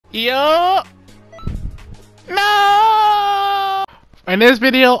Yo! No! In this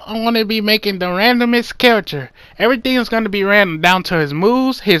video, I'm going to be making the randomest character. Everything is going to be random down to his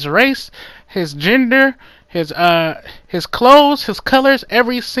moves, his race, his gender, his clothes, his colors.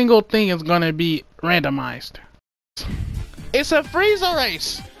 Every single thing is going to be randomized. It's a freezer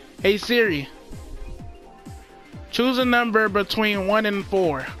race. Hey Siri, choose a number between 1 and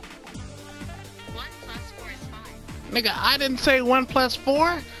 4. 1 plus 4 is 5. Nigga, I didn't say 1 plus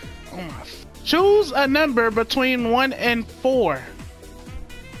 4. Oh my. Choose a number between 1 and 4.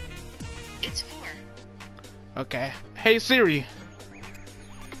 It's 4. Okay. Hey Siri,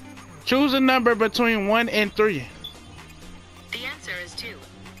 choose a number between 1 and 3. The answer is 2.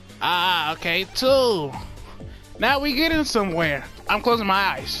 Ah, okay, 2. Now we getting somewhere. I'm closing my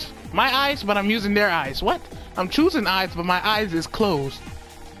eyes. My eyes, but I'm using their eyes. What? I'm choosing eyes, but my eyes is closed.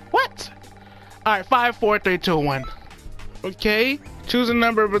 What? Alright, 5, 4, 3, 2, 1. Okay. Choose a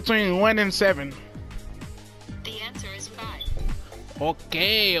number between 1 and 7. The answer is 5.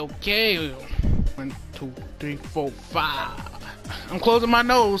 Okay. 1, 2, 3, 4, 5. I'm closing my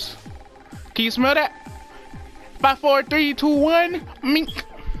nose. Can you smell that? 5, 4, 3, 2, 1. Mink.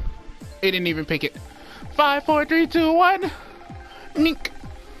 It didn't even pick it. 5, 4, 3, 2, 1. Mink.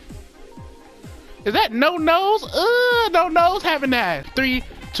 Is that no nose? No nose having that. 3,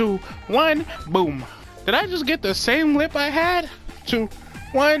 2, 1. Boom. Did I just get the same lip I had? 2,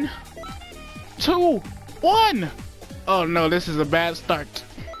 1. 2, 1. Oh no, this is a bad start.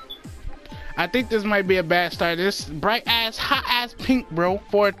 I think this might be a bad start. This bright ass, hot ass pink, bro.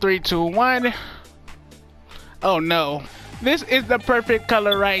 4, 3, 2, 1. Oh no. This is the perfect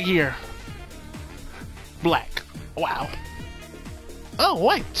color right here. Black. Wow. Oh,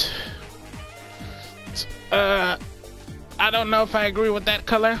 white. I don't know if I agree with that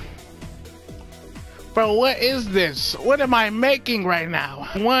color. Bro, what is this? What am I making right now?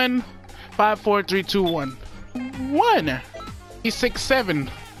 1, 5, 4, 3, 2, 1. 1. 6,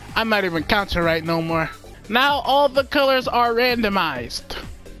 7. I'm not even counting right no more. Now all the colors are randomized.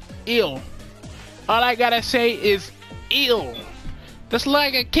 Ew. All I gotta say is ew. Just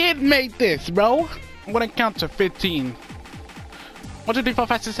like a kid made this, bro. I'm gonna count to 15. 1, 2, 3, 4,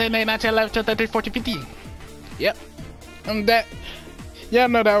 5, 6, 7, 8, 9, 10, 11, 12, 13, 14, 15. Yep. I'm that. Y'all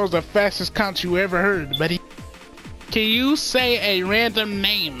know that was the fastest count you ever heard, buddy. Can you say a random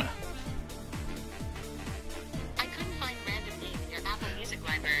name? I couldn't find random name in your Apple Music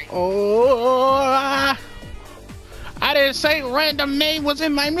library. Oh, I didn't say random name was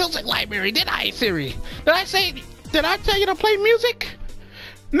in my music library, did I, Siri? Did I tell you to play music?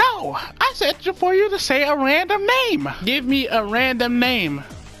 No, I said for you to say a random name. Give me a random name.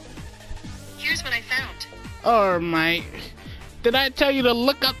 Here's what I found. Oh my. Did I tell you to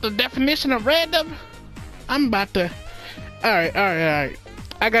look up the definition of random? I'm about to. Alright. I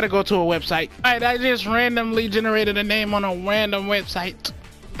gotta go to a website. Alright, I just randomly generated a name on a random website.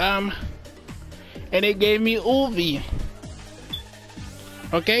 And it gave me Ulvi.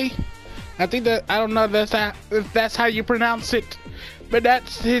 Okay? I think that, I don't know if that's how you pronounce it, but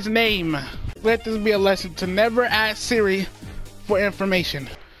that's his name. Let this be a lesson to never ask Siri for information.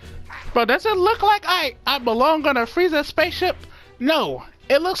 Bro, does it look like I belong on a freezer spaceship? No,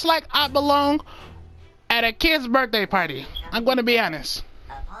 it looks like I belong at a kid's birthday party. I'm gonna be honest.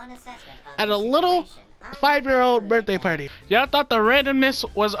 At a little 5-year-old birthday party. Y'all thought the randomness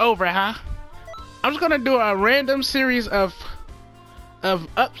was over, huh? I'm just gonna do a random series of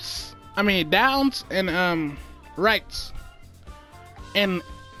downs and rights in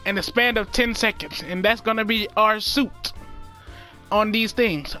the span of 10 seconds, and that's gonna be our suit on these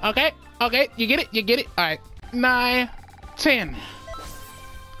things. Okay, you get it. All right, 9, 10.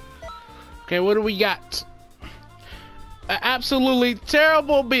 Okay, what do we got? An absolutely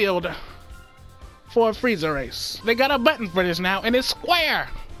terrible build for a freezer race. They got a button for this now, and it's square.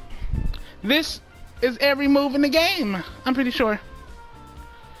 This is every move in the game, I'm pretty sure.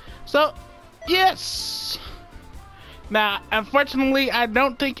 So, yes. Now, unfortunately, I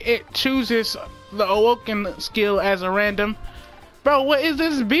don't think it chooses the Awoken skill as a random. Bro, what is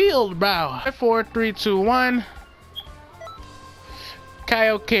this build, bro? 4, 3, 2, 1.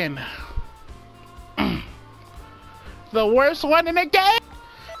 Kaioken. The worst one in the game.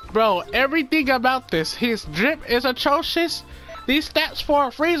 Bro, everything about this. His drip is atrocious. These stats for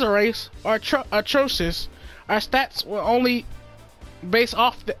a freezer race are atrocious. Our stats were only based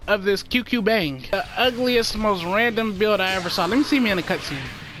off of this QQ Bang. The ugliest, most random build I ever saw. Let me see me in a cutscene.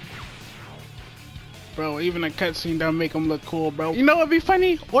 Bro, even a cutscene don't make him look cool, bro. You know what'd be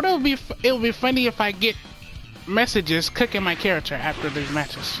funny? It would be funny if I get messages cooking my character after these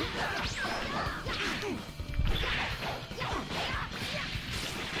matches.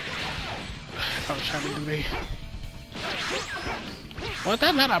 I was trying to do the... Was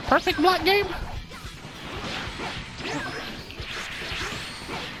that not a perfect block game?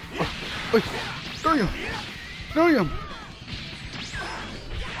 Damn.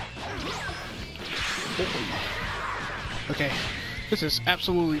 Okay, this is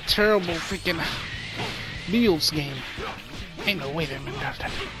absolutely terrible freaking Beals game. Ain't no way that man does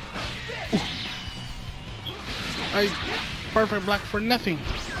that. I perfect block for nothing.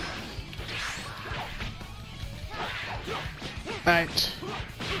 Alright.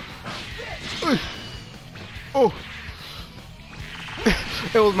 Oh.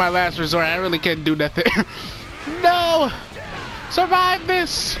 It was my last resort. I really can't do nothing. No! Survive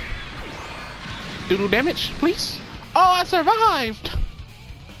this! Do damage, please. Oh, I survived!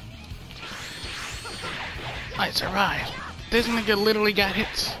 I survived. This nigga literally got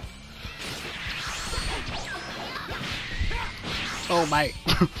hit. Oh my.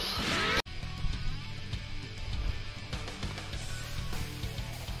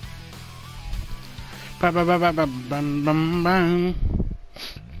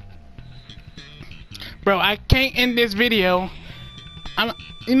 Bro, I can't end this video.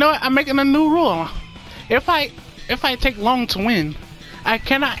 You know what? I'm making a new rule. If I take long to win, I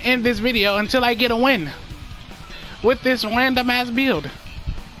cannot end this video until I get a win with this random ass build.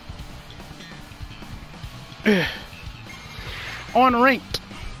 On ranked.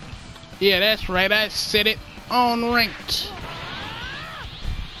 Yeah, that's right. I said it. On ranked.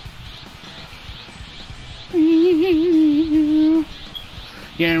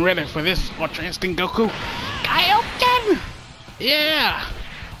 Getting ready for this Ultra Instinct Goku. Kaioken! Yeah!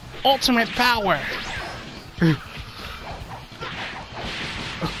 Ultimate power!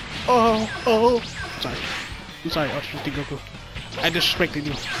 Oh! Sorry. I'm sorry, Ultra Instinct Goku. I disrespected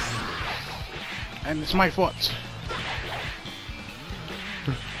you. And it's my fault.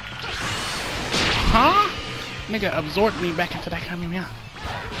 Huh? Nigga absorbed me back into that Kamehameha.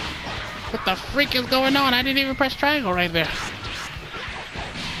 What the freak is going on? I didn't even press triangle right there.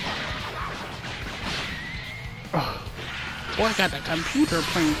 Oh, boy, I got the computer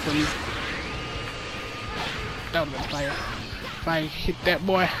playing for me. That would have been fire. If I hit that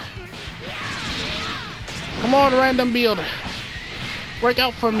boy. Come on, random build. Work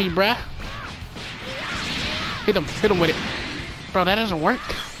out for me, bruh. Hit him with it. Bro, that doesn't work.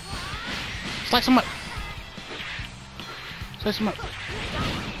 Slice him up. Slice him up.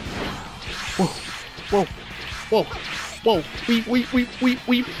 Whoa.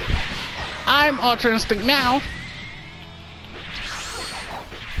 We. I'm Ultra Instinct now.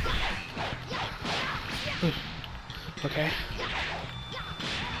 Okay.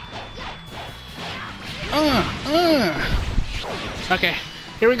 Okay,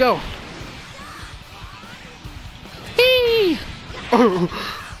 here we go. Eee! Oh,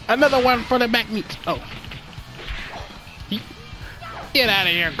 another one for the back meat. Oh. Get out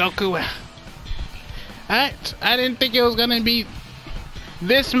of here, Goku. Alright, I didn't think it was gonna be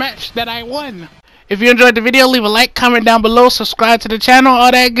this match that I won. If you enjoyed the video, leave a like, comment down below, subscribe to the channel,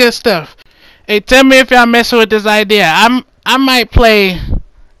 all that good stuff. Hey, tell me if y'all messing with this idea. I might play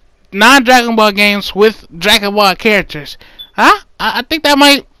non-Dragon Ball games with Dragon Ball characters. Huh? I think that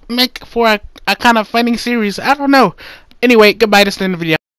might make for a kind of funny series. I don't know. Anyway, goodbye. This is the end of the video.